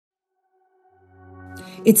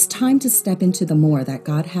It's time to step into the more that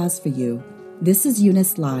God has for you. This is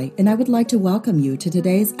Eunice Lai, and I would like to welcome you to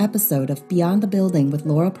today's episode of Beyond the Building with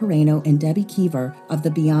Laura Pereno and Debbie Keever of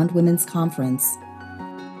the Beyond Women's Conference.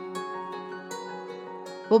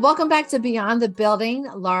 Well, welcome back to Beyond the Building.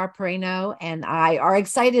 Laura Pereno and I are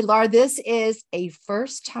excited. Laura, this is a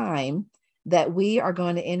first time that we are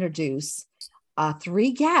going to introduce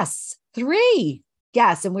three guests,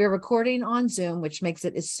 and we're recording on Zoom, which makes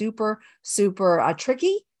it super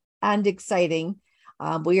tricky and exciting.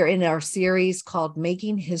 We are in our series called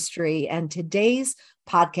Making History, and today's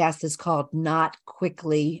podcast is called Not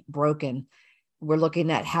Quickly Broken. We're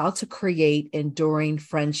looking at how to create enduring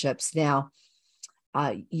friendships. Now,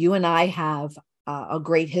 you and I have a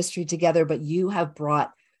great history together, but you have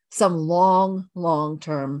brought some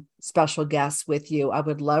long-term special guests with you. I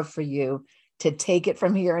would love for you to take it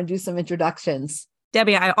from here and do some introductions.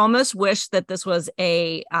 Debbie, I almost wish that this was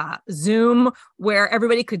a Zoom where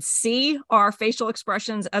everybody could see our facial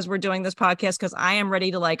expressions as we're doing this podcast, because I am ready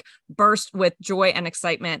to burst with joy and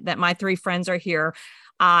excitement that my three friends are here.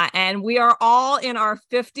 And we are all in our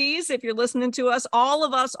 50s. If you're listening to us, all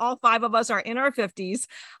five of us are in our 50s.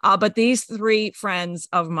 But these three friends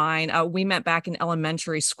of mine, we met back in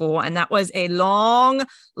elementary school, and that was a long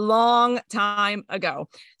time ago.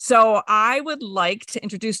 So I would like to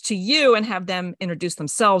introduce to you and have them introduce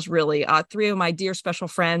themselves, really. Three of my dear special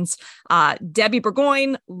friends, Debbie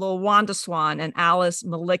Burgoyne, LaWanda Swan, and Alice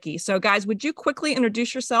Malicki. So guys, would you quickly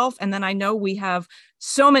introduce yourself? And then I know we have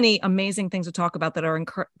so many amazing things to talk about that are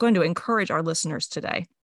going to encourage our listeners today.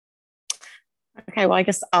 Okay, well, I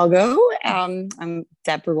guess I'll go. I'm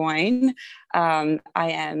Deb Burgoyne. I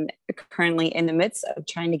am currently in the midst of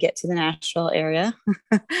trying to get to the Nashville area.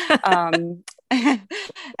 And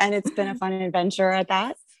it's been a fun adventure at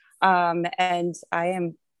that. And I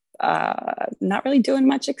am not really doing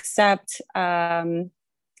much except trying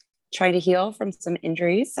to heal from some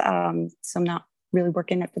injuries. So I'm not really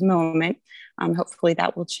working at the moment. Hopefully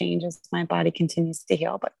that will change as my body continues to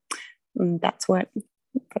heal, but that's where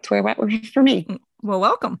we're for me. Well,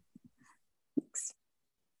 welcome. Thanks.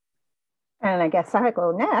 And I guess I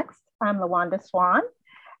go next. I'm LaWanda Swan,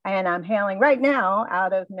 and I'm hailing right now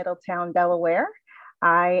out of Middletown, Delaware.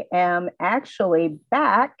 I am actually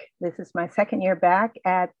back. This is my second year back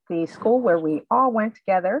at the school where we all went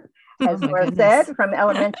together, as Laura said, from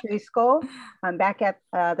elementary school. I'm back at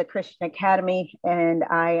the Christian Academy, and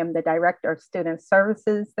I am the director of student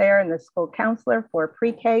services there and the school counselor for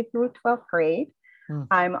pre-K through 12th grade.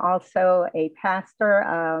 I'm also a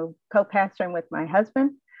pastor, co-pastoring with my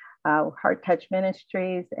husband, Heart Touch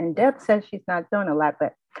Ministries. And Deb says she's not doing a lot,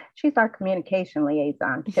 but she's our communication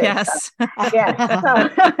liaison too. Yes. So, yeah.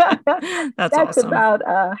 So that's awesome. About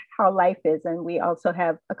how life is. And we also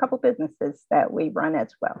have a couple businesses that we run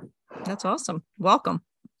as well. That's awesome. Welcome.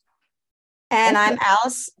 And I'm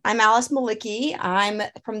Alice Malicki. I'm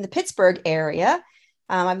from the Pittsburgh area.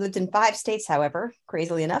 I've lived in 5 states, however,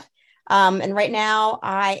 crazily enough. And right now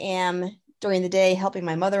I am during the day helping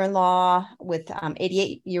my mother-in-law with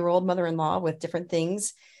 88-year-old mother-in-law with different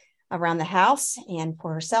things around the house and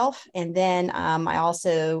for herself. And then I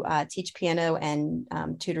also teach piano and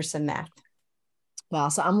tutor some math. Well,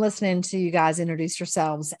 so I'm listening to you guys introduce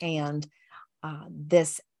yourselves, and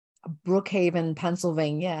this Brookhaven,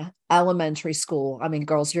 Pennsylvania elementary school. I mean,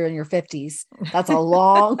 girls, you're in your 50s. That's a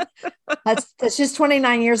long, that's just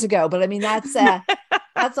 29 years ago. But I mean, that's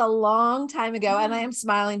a long time ago. And I am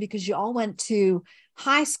smiling because you all went to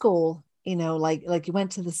high school, like you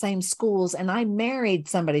went to the same schools, and I married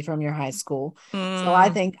somebody from your high school. So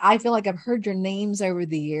I feel like I've heard your names over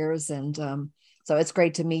the years. And so it's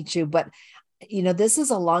great to meet you. But, this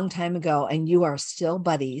is a long time ago, and you are still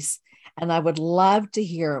buddies. And I would love to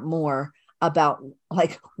hear more about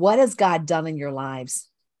what has God done in your lives?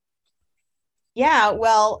 Yeah,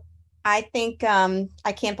 well, I think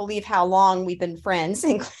I can't believe how long we've been friends,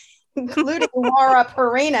 including Laura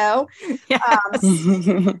Pereno. Yes.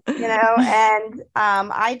 And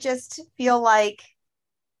I just feel like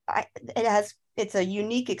it's a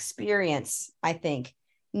unique experience, I think,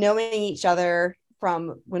 knowing each other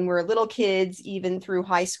from when we're little kids, even through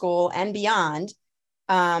high school and beyond.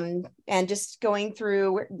 And just going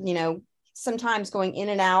through, sometimes going in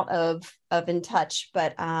and out of In Touch,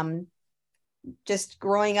 but just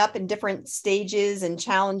growing up in different stages and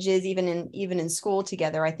challenges, even in school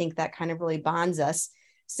together, I think that kind of really bonds us.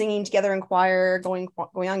 Singing together in choir, going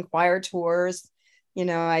on choir tours.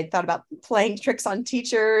 I thought about playing tricks on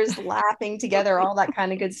teachers, laughing together, all that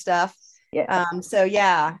kind of good stuff. Yeah. So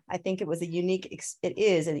yeah, I think it is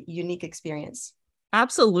a unique experience.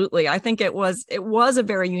 Absolutely. I think it was a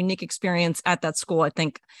very unique experience at that school, I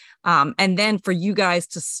think. And then for you guys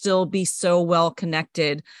to still be so well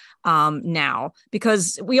connected now,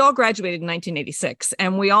 because we all graduated in 1986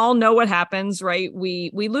 and we all know what happens, right?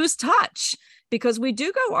 We lose touch because we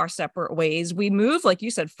do go our separate ways. We move, like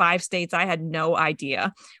you said, 5 states. I had no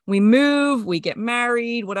idea. We move, we get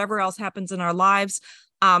married, whatever else happens in our lives.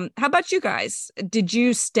 How about you guys? Did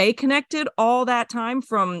you stay connected all that time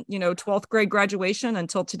from, 12th grade graduation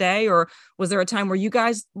until today? Or was there a time where you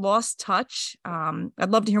guys lost touch? I'd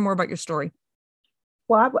love to hear more about your story.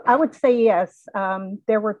 Well, I would say yes.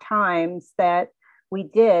 There were times that we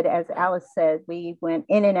did, as Alice said, we went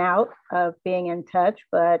in and out of being in touch,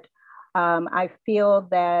 but I feel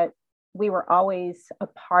that we were always a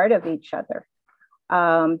part of each other.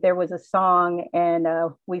 There was a song, and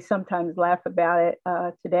we sometimes laugh about it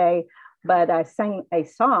today, but I sang a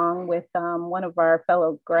song with one of our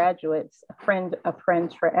fellow graduates, a friend of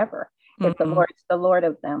Friends Forever, if the Lord's the Lord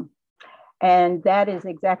of them. And that is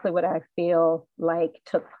exactly what I feel like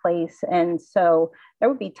took place. And so there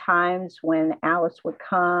would be times when Alice would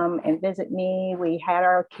come and visit me. We had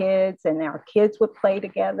our kids, and our kids would play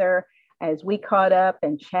together as we caught up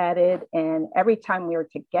and chatted. And every time we were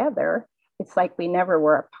together, it's like we never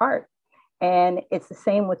were apart. And it's the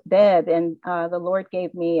same with Deb. And the Lord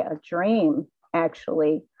gave me a dream,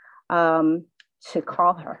 actually, to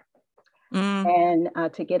call her and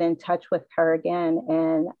to get in touch with her again.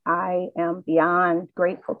 And I am beyond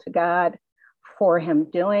grateful to God for him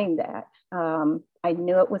doing that. I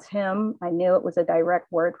knew it was him. I knew it was a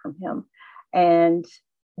direct word from him. And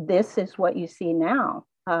this is what you see now,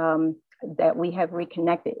 that we have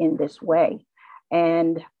reconnected in this way.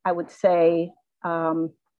 And I would say over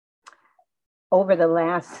the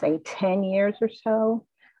last, say, 10 years or so,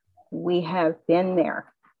 we have been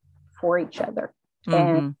there for each other.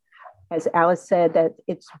 And as Alice said, that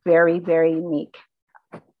it's very, very unique.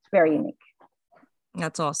 It's very unique.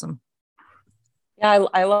 That's awesome. Yeah,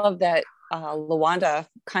 I love that LaWanda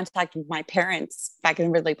contacted my parents back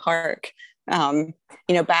in Ridley Park.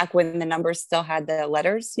 Back when the numbers still had the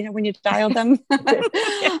letters, when you dialed them,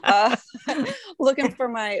 looking for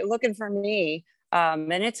me.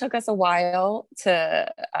 And it took us a while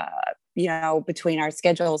to, between our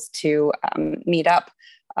schedules to meet up.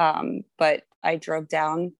 But I drove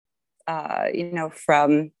down,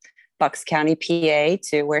 from Bucks County, PA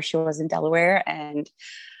to where she was in Delaware. And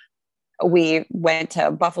we went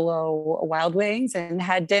to Buffalo Wild Wings and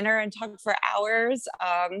had dinner and talked for hours.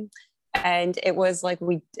 And it was like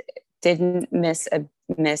we didn't miss a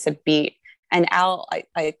beat. And Al,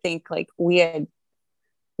 I think like we had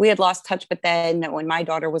lost touch, but then when my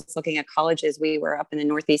daughter was looking at colleges, we were up in the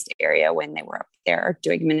Northeast area when they were up there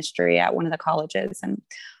doing ministry at one of the colleges,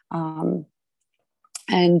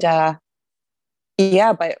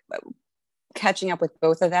 but catching up with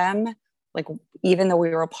both of them, like even though we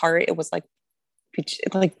were apart, it was like we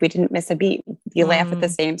didn't miss a beat. You laugh at the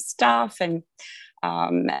same stuff, and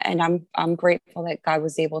I'm grateful that God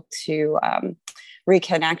was able to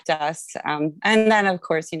reconnect us. And then of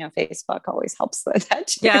course, Facebook always helps with that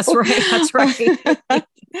too. Yes, right. That's right.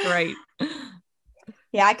 Right.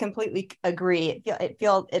 Yeah, I completely agree.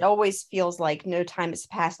 It always feels like no time has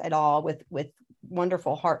passed at all with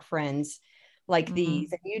wonderful heart friends like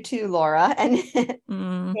these, and you too, Laura. And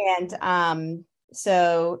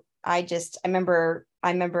so I remember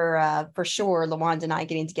for sure LaWanda and I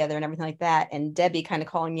getting together and everything like that, and Debbie kind of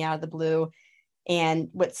calling me out of the blue, and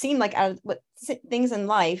what seemed like things in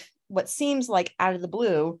life, what seems like out of the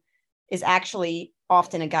blue is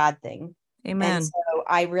often a God thing. Amen. And so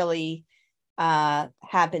I really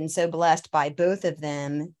have been so blessed by both of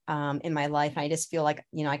them in my life. And I just feel like,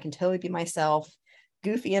 I can totally be myself,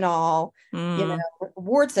 goofy and all,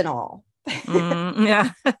 warts and all.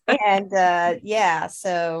 Yeah. And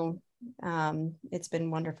so it's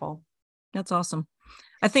been wonderful. That's awesome.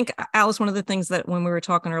 I think, Alice, one of the things that when we were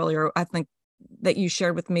talking earlier, I think that you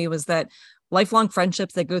shared with me was that lifelong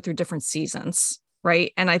friendships, they go through different seasons,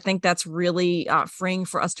 right? And I think that's really freeing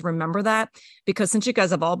for us to remember that, because since you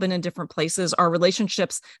guys have all been in different places, our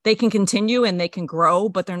relationships, they can continue and they can grow,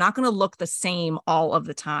 but they're not going to look the same all of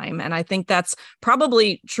the time. And I think that's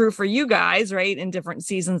probably true for you guys, right? In different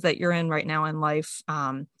seasons that you're in right now in life.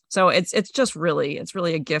 So it's really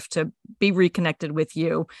a gift to be reconnected with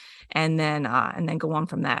you and then go on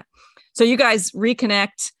from that. So you guys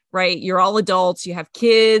reconnect, right? You're all adults, you have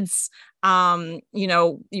kids.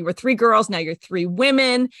 You were 3 girls, now you're 3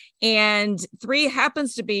 women, and 3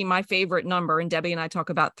 happens to be my favorite number. And Debbie and I talk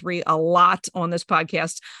about 3 a lot on this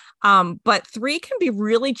podcast. But 3 can be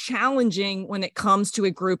really challenging when it comes to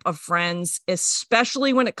a group of friends,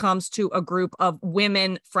 especially when it comes to a group of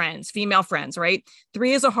women friends, female friends, right?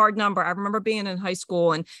 3 is a hard number. I remember being in high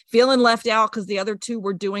school and feeling left out because the other 2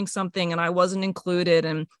 were doing something and I wasn't included.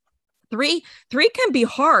 And Three can be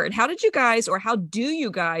hard. How do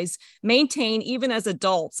you guys maintain, even as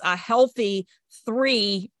adults, a healthy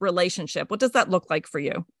 3 relationship? What does that look like for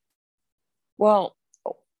you? Well,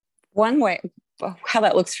 one way, how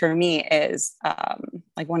that looks for me is a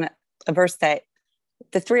verse that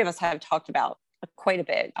the 3 of us have talked about quite a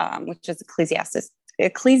bit, which is Ecclesiastes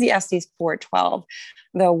 4:12.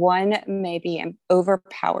 Though one may be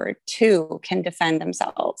overpowered, 2 can defend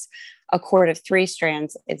themselves. A cord of 3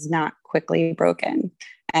 strands is not quickly broken.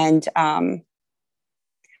 And I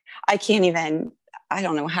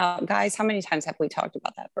don't know how many times have we talked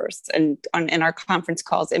about that verse and in our conference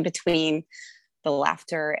calls, in between the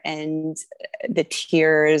laughter and the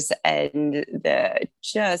tears and the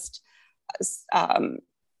just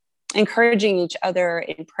encouraging each other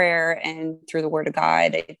in prayer and through the word of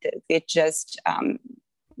God. It just,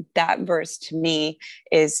 that verse to me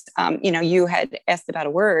is, you had asked about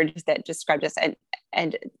a word that described us,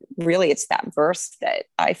 and really it's that verse that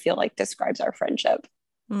I feel like describes our friendship.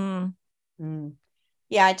 Mm. Mm.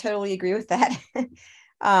 Yeah, I totally agree with that.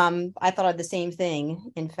 I thought of the same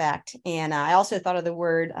thing, in fact. And I also thought of the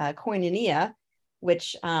word koinonia,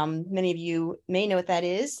 which many of you may know what that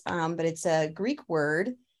is, but it's a Greek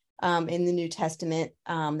word in the New Testament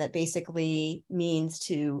that basically means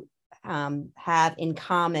to have in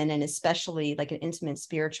common, and especially like an intimate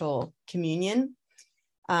spiritual communion.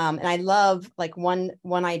 And I love like one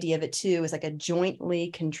idea of it too is like a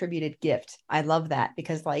jointly contributed gift. I love that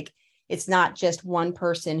because like it's not just one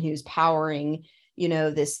person who's powering,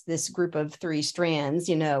 this group of 3 strands,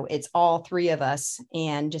 it's all 3 of us,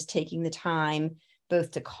 and just taking the time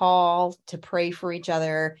both to call, to pray for each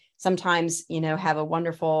other, sometimes, have a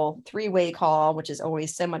wonderful 3-way call, which is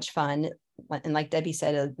always so much fun. And like Debbie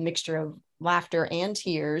said, a mixture of laughter and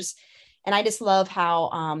tears. And I just love how,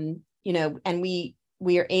 and we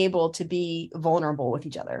are able to be vulnerable with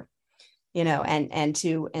each other, and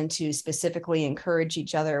to specifically encourage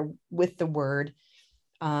each other with the word,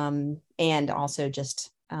 and also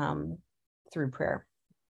just through prayer.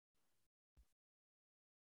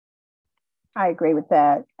 I agree with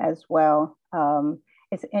that as well.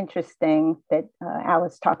 It's interesting that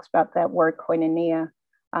Alice talks about that word koinonia.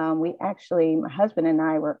 My husband and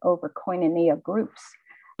I were over koinonia groups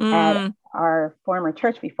at our former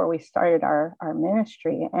church before we started our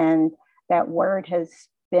ministry. And that word has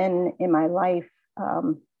been in my life.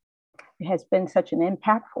 It has been such an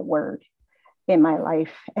impactful word in my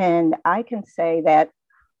life. And I can say that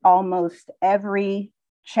almost every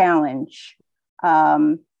challenge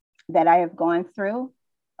that I have gone through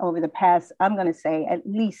over the past, I'm going to say at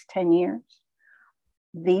least 10 years,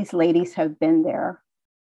 these ladies have been there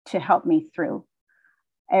to help me through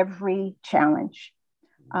every challenge,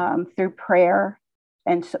 through prayer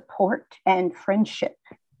and support and friendship.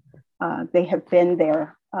 They have been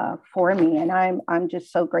there for me, and I'm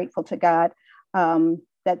just so grateful to God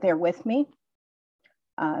that they're with me,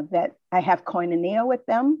 that I have koinonia with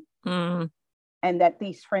them, and that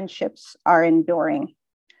these friendships are enduring,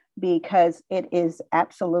 because it is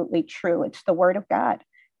absolutely true. It's the word of God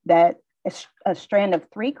that a strand of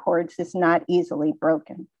 3 cords is not easily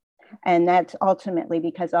broken. And that's ultimately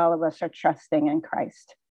because all of us are trusting in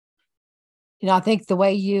Christ. I think the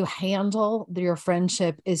way you handle your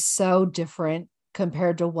friendship is so different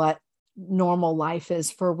compared to what normal life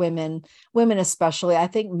is for women especially. I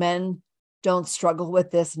think men don't struggle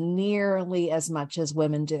with this nearly as much as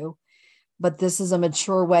women do, but this is a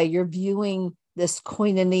mature way. You're viewing this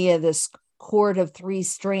koinonia, this cord of 3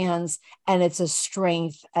 strands, and it's a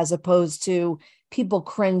strength, as opposed to people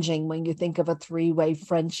cringing when you think of a 3-way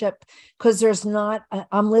friendship, because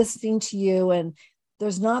I'm listening to you and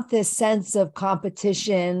there's not this sense of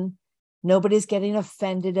competition. Nobody's getting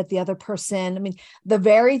offended at the other person. I mean, the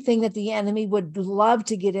very thing that the enemy would love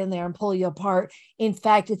to get in there and pull you apart. In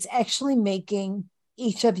fact, it's actually making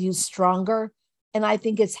each of you stronger. And I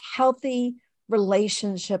think it's healthy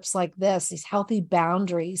relationships like this, these healthy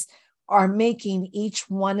boundaries, are making each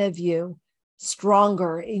one of you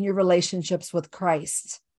stronger in your relationships with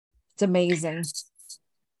Christ. It's amazing.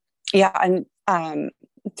 Yeah. And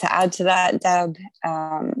to add to that, Deb,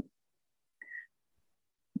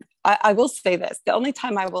 I will say this: the only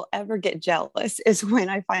time I will ever get jealous is when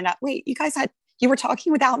I find out, wait, you guys had you were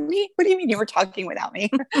talking without me? What do you mean you were talking without me?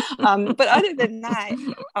 But other than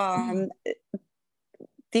that,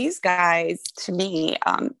 these guys to me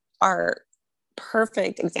are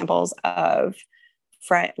perfect examples of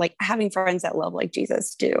like having friends that love like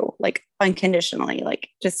Jesus do, like unconditionally, like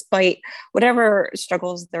despite whatever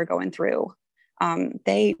struggles they're going through.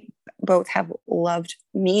 They both have loved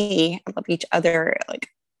me, love each other like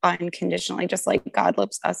unconditionally, just like God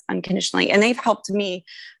loves us unconditionally. And they've helped me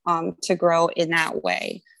to grow in that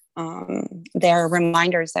way. They're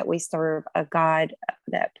reminders that we serve a God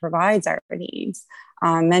that provides our needs.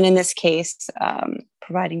 And in this case,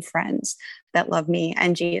 providing friends that love me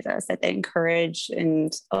and Jesus, that they encourage.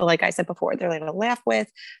 And like I said before, they're like to laugh with,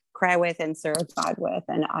 cry with, and serve God with.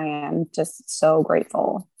 And I am just so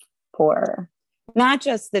grateful for not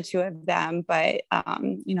just the two of them, but,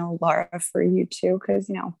 Laura, for you too,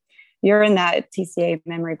 because, you're in that TCA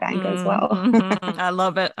memory bank as well. I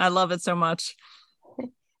love it. I love it so much.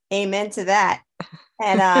 Amen to that.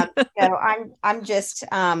 And, I'm just,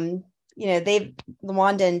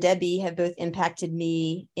 LaWanda and Debbie have both impacted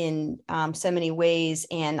me in so many ways.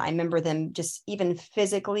 And I remember them just even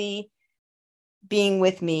physically being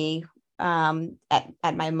with me at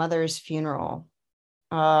my mother's funeral.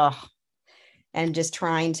 And just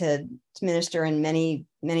trying to minister in many,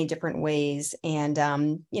 many different ways. And,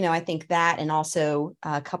 I think that, and also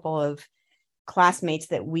a couple of classmates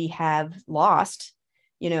that we have lost,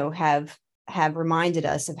 have reminded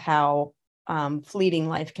us of how fleeting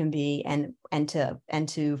life can be, and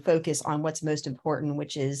to focus on what's most important,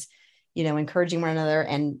 which is, encouraging one another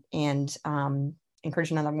and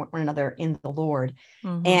encouraging one another in the Lord.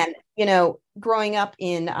 Mm-hmm. And, growing up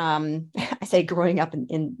in, I say growing up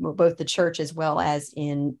in both the church as well as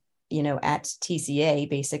in, at TCA,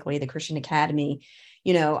 basically the Christian Academy,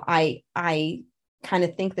 I kind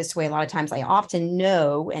of think this way a lot of times. I often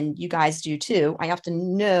know, and you guys do too, I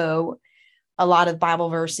often know a lot of Bible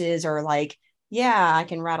verses, or like, yeah, I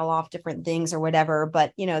can rattle off different things or whatever,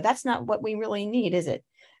 but that's not what we really need, is it?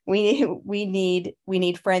 We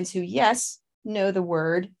need friends who, yes, know the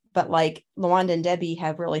word, but like LaWanda and Debbie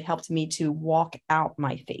have really helped me to walk out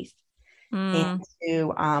my faith and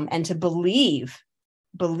to believe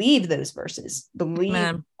those verses,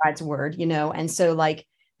 believe God's word, and so like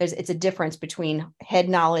it's a difference between head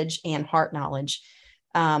knowledge and heart knowledge.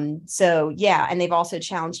 So yeah, and they've also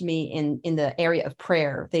challenged me in the area of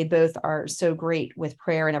prayer. They both are so great with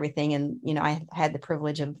prayer and everything. And, I had the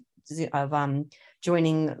privilege of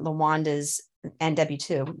joining LaWanda's and Debbie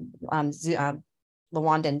too,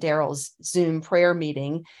 LaWanda and Daryl's Zoom prayer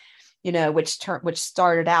meeting, which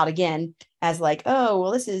started out again as like, oh,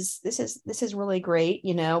 well, this is really great,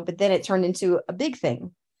 but then it turned into a big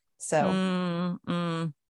thing. So,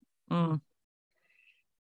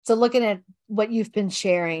 So looking at what you've been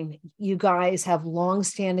sharing, you guys have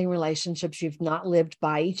long-standing relationships. You've not lived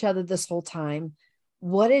by each other this whole time.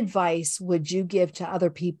 What advice would you give to other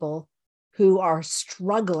people who are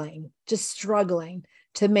struggling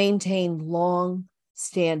to maintain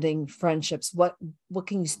long-standing friendships? What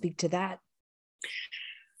can you speak to that?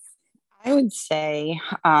 I would say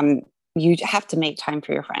you have to make time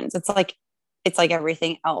for your friends. It's like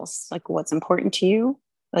everything else, like what's important to you,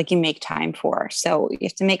 like you make time for. So you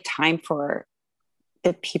have to make time for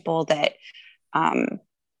the people that,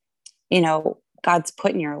 God's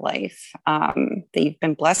put in your life, that you've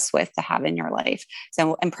been blessed with to have in your life.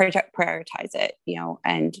 So, and prioritize it,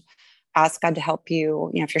 and ask God to help you.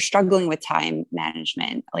 If you're struggling with time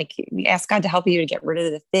management, like ask God to help you to get rid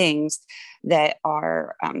of the things that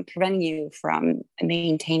are preventing you from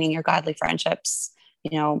maintaining your godly friendships.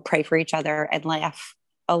 Pray for each other and laugh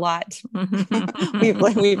a lot.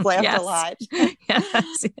 we've laughed a lot.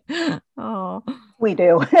 Yes. Oh, we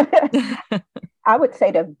do. I would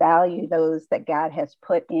say to value those that God has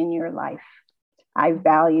put in your life. I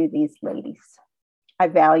value these ladies. I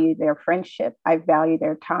value their friendship. I value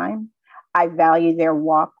their time. I value their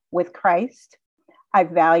walk with Christ. I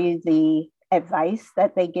value the advice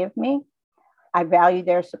that they give me. I value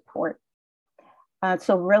their support.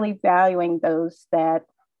 So really valuing those that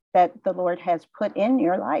the Lord has put in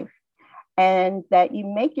your life, and that you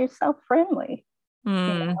make yourself friendly.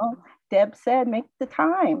 Deb said, make the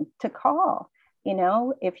time to call.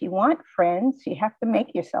 If you want friends, you have to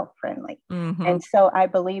make yourself friendly. Mm-hmm. And so I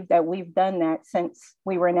believe that we've done that since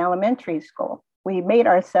we were in elementary school. We made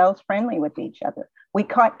ourselves friendly with each other. We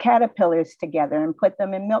caught caterpillars together and put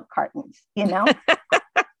them in milk cartons,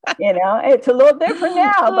 it's a little different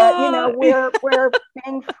now, but we're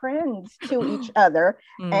being friends to each other,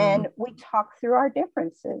 and we talk through our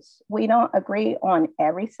differences. We don't agree on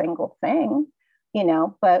every single thing,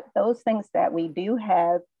 but those things that we do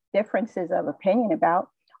have differences of opinion about,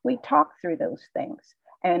 we talk through those things.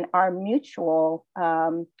 And our mutual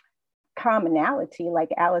commonality, like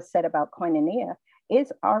Alice said about koinonia,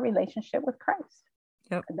 is our relationship with Christ.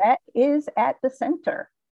 Yep. That is at the center.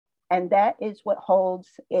 And that is what holds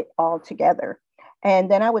it all together. And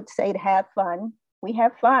then I would say to have fun. We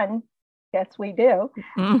have fun. Yes, we do.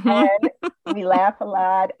 Mm-hmm. And we laugh a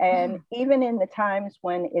lot. And even in the times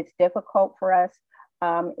when it's difficult for us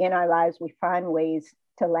in our lives, we find ways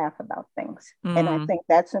to laugh about things. And I think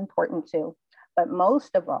that's important too. But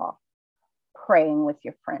most of all, praying with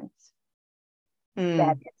your friends.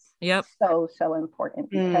 That is so important,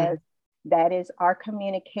 because that is our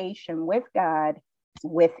communication with God,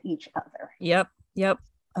 with each other. Yep.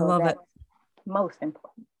 I love it. Most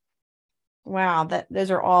important. Wow,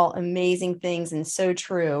 those are all amazing things and so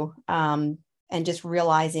true. And just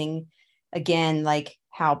realizing again, like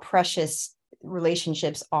how precious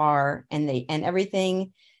relationships are, and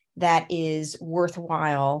everything that is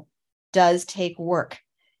worthwhile does take work.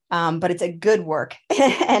 But it's a good work.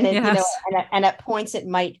 And it, and at points it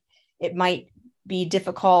might be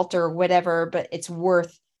difficult or whatever, but it's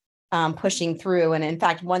worth pushing through. And in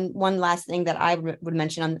fact, one last thing that I would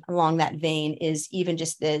mention along that vein is even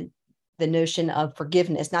just the notion of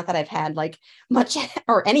forgiveness. Not that I've had like much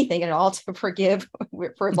or anything at all to forgive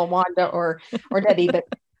for LaWanda or Debbie, but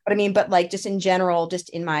I mean, but like just in general, just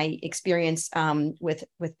in my experience with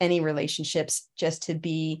any relationships, just to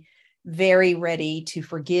be very ready to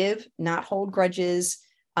forgive, not hold grudges,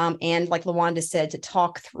 and like LaWanda said, to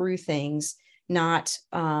talk through things, not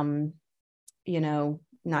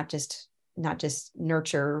just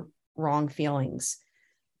nurture wrong feelings.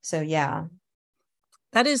 So yeah.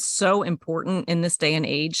 That is so important in this day and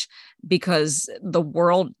age, because the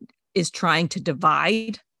world is trying to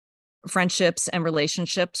divide friendships and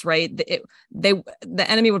relationships, right? The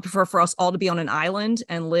enemy would prefer for us all to be on an island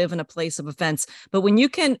and live in a place of offense. But when you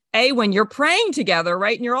can, when you're praying together,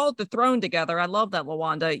 right, and you're all at the throne together, I love that,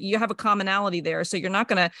 LaWanda, you have a commonality there. So you're not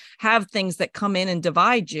going to have things that come in and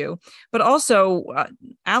divide you. But also,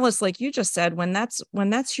 Alice, like you just said, when that's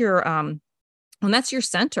your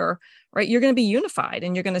center, right, you're going to be unified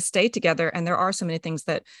and you're going to stay together. And there are so many things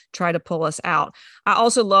that try to pull us out. I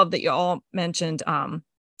also love that you all mentioned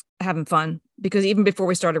having fun, because even before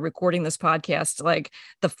we started recording this podcast, like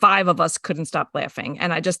the five of us couldn't stop laughing.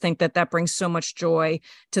 And I just think that brings so much joy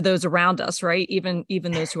to those around us, right? Even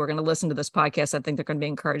those who are going to listen to this podcast, I think they're going to be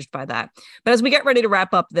encouraged by that. But as we get ready to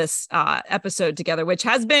wrap up this episode together, which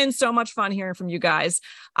has been so much fun hearing from you guys,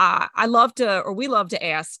 we love to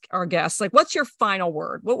ask our guests, like, what's your final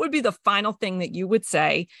word? What would be the final thing that you would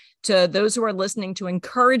say to those who are listening to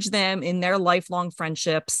encourage them in their lifelong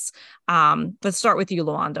friendships? Let's start with you,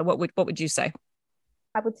 LaWanda. What would you say?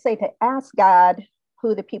 I would say to ask God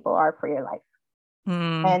who the people are for your life,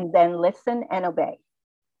 and then listen and obey,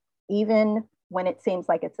 even when it seems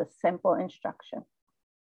like it's a simple instruction.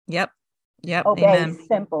 Yep. Obey. Amen.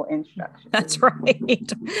 Simple instructions. That's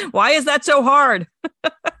right. Why is that so hard?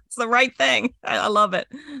 It's the right thing. I love it.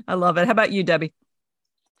 How about you, Debbie?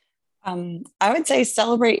 I would say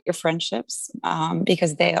celebrate your friendships,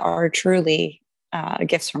 because they are truly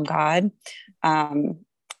gifts from God.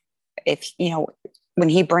 If when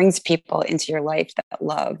He brings people into your life that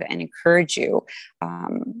love and encourage you,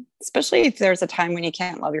 especially if there's a time when you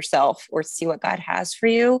can't love yourself or see what God has for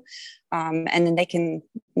you, and then they can,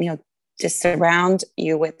 just surround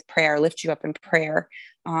you with prayer, lift you up in prayer.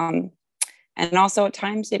 And also at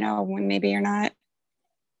times, when maybe you're not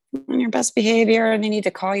on your best behavior and they need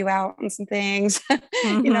to call you out on some things,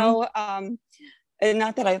 and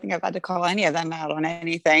not that I think I've had to call any of them out on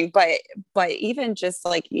anything, but even just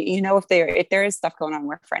like, if there is stuff going on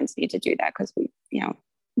where friends need to do that, because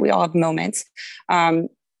we all have moments, but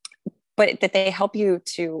that they help you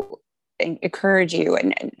to encourage you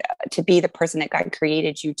and to be the person that God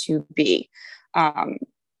created you to be, and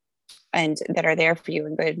that are there for you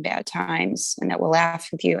in good and bad times, and that will laugh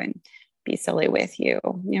with you and be silly with you.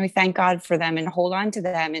 We thank God for them and hold on to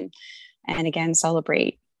them, and again,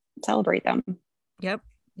 celebrate them. Yep.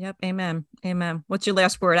 Amen. What's your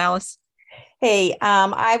last word, Alice? Hey,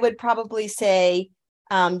 I would probably say,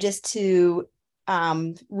 just to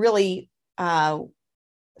really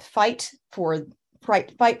fight for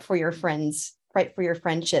your friends, fight for your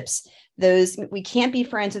friendships. We can't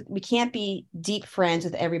be deep friends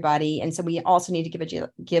with everybody. And so we also need to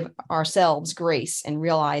give ourselves grace and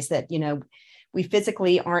realize that, we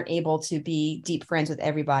physically aren't able to be deep friends with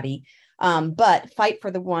everybody. But fight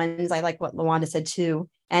for the ones. I like what LaWanda said too,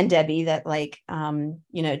 and Debbie, that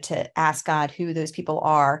to ask God who those people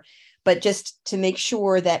are, but just to make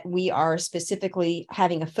sure that we are specifically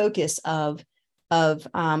having a focus of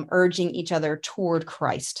urging each other toward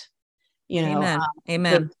Christ.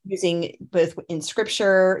 Amen. Using both in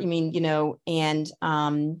scripture, and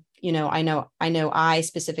I know I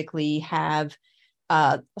specifically have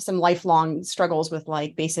some lifelong struggles with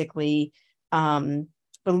like basically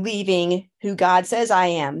believing who God says I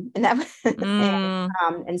am, and that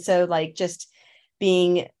and so like just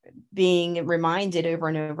being reminded over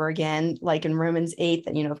and over again, like in Romans 8,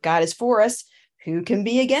 that if God is for us, who can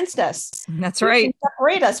be against us? That's who right. can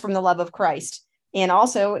separate us from the love of Christ, and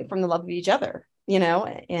also from the love of each other.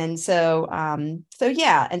 And so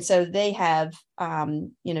yeah, and so they have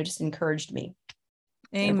just encouraged me.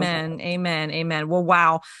 Amen. Well,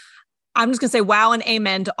 wow. I'm just going to say wow and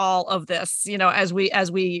amen to all of this, as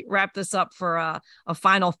we wrap this up for a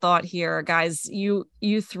final thought here, guys. You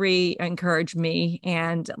three encourage me,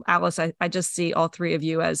 and Alice, I just see all three of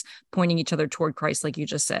you as pointing each other toward Christ, like you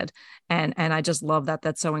just said. And I just love that.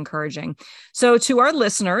 That's so encouraging. So to our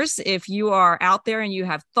listeners, if you are out there and you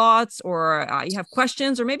have thoughts or you have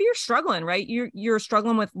questions, or maybe you're struggling, right? You're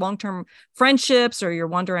struggling with long-term friendships, or you're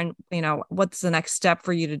wondering, what's the next step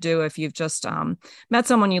for you to do if you've just met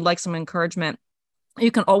someone you'd like some encouragement, you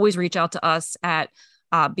can always reach out to us at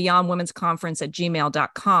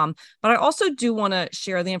beyondwomensconference@gmail.com. But I also do want to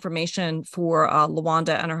share the information for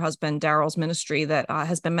LaWanda and her husband Daryl's ministry that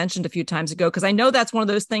has been mentioned a few times ago, because I know that's one of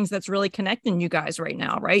those things that's really connecting you guys right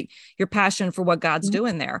now, right? Your passion for what God's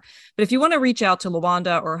doing there. But if you want to reach out to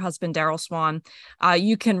LaWanda or her husband Daryl Swan,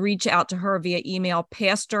 you can reach out to her via email,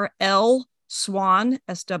 Pastor L Swan,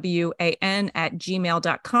 SWAN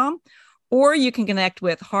 @gmail.com. Or you can connect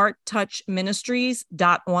with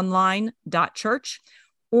hearttouchministries.online.church,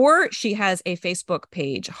 or she has a Facebook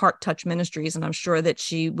page, Heart Touch Ministries, and I'm sure that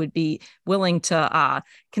she would be willing to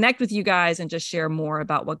connect with you guys and just share more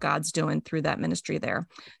about what God's doing through that ministry there.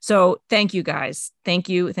 So thank you, guys. Thank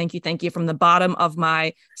you from the bottom of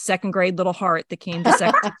my second grade little heart that came to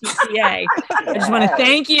second PTA. I just want to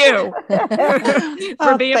thank you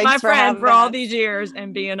for being my friend for all these years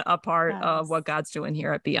and being a part of what God's doing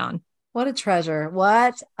here at Beyond. What a treasure.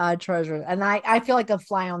 And I feel like a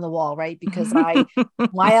fly on the wall, right? Because my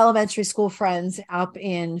elementary school friends up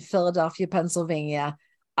in Philadelphia, Pennsylvania,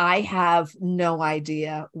 I have no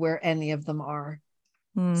idea where any of them are.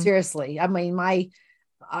 Seriously. I mean, I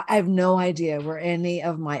have no idea where any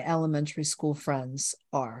of my elementary school friends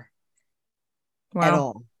are.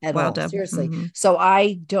 Wow. At all. Deb. Seriously. So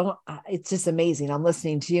I don't, it's just amazing. I'm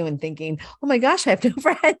listening to you and thinking, oh my gosh, I have no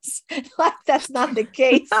friends. Like, that's not the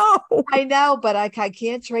case. No. I know, but I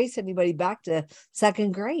can't trace anybody back to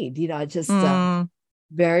second grade, just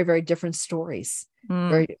very, very different stories.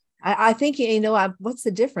 I think, what's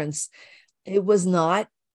the difference? It was not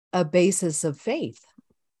a basis of faith.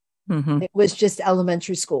 It was just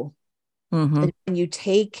elementary school. And when you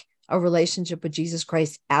take a relationship with Jesus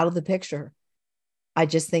Christ out of the picture, I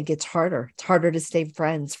just think it's harder. It's harder to stay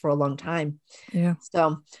friends for a long time. Yeah.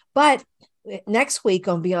 So, but next week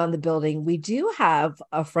on Beyond the Building, we do have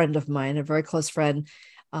a friend of mine, a very close friend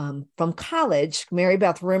from college. Mary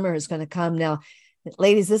Beth Rimmer is going to come. Now,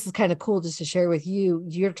 ladies, this is kind of cool just to share with you.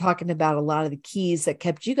 You're talking about a lot of the keys that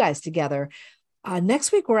kept you guys together.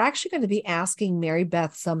 Next week, we're actually going to be asking Mary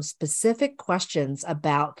Beth some specific questions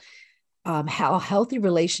about how healthy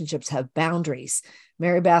relationships have boundaries.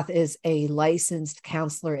 Mary Beth is a licensed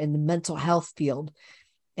counselor in the mental health field,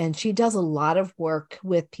 and she does a lot of work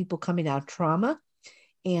with people coming out of trauma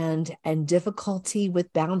and difficulty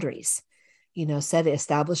with boundaries,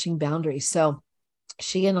 establishing boundaries. So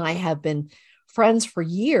she and I have been friends for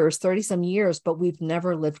years, 30 some years, but we've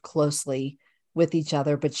never lived closely with each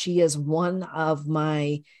other. But she is one of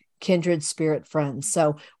my kindred spirit friends.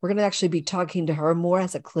 So we're going to actually be talking to her more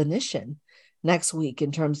as a clinician next week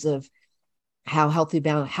in terms of how healthy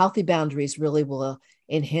boundaries really will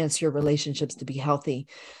enhance your relationships to be healthy.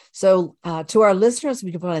 So to our listeners,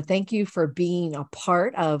 we want to thank you for being a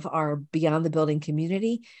part of our Beyond the Building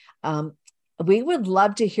community. We would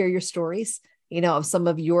love to hear your stories, of some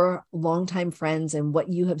of your longtime friends and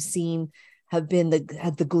what you have seen have been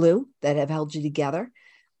the glue that have held you together.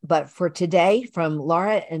 But for today, from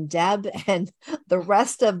Laura and Deb and the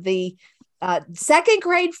rest of the second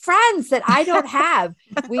grade friends that I don't have,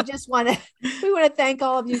 we want to thank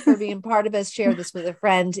all of you for being part of us. Share this with a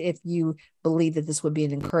friend if you believe that this would be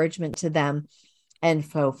an encouragement to them. And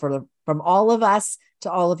from all of us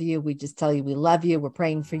to all of you, we just tell you we love you. We're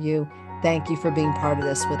praying for you. Thank you for being part of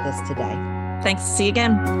this with us today. Thanks. See you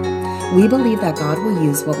again. We believe that God will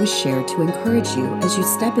use what was shared to encourage you as you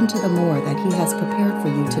step into the more that He has prepared for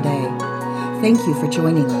you today. Thank you for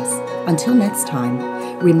joining us. Until next time,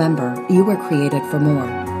 remember, you were created for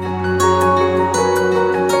more.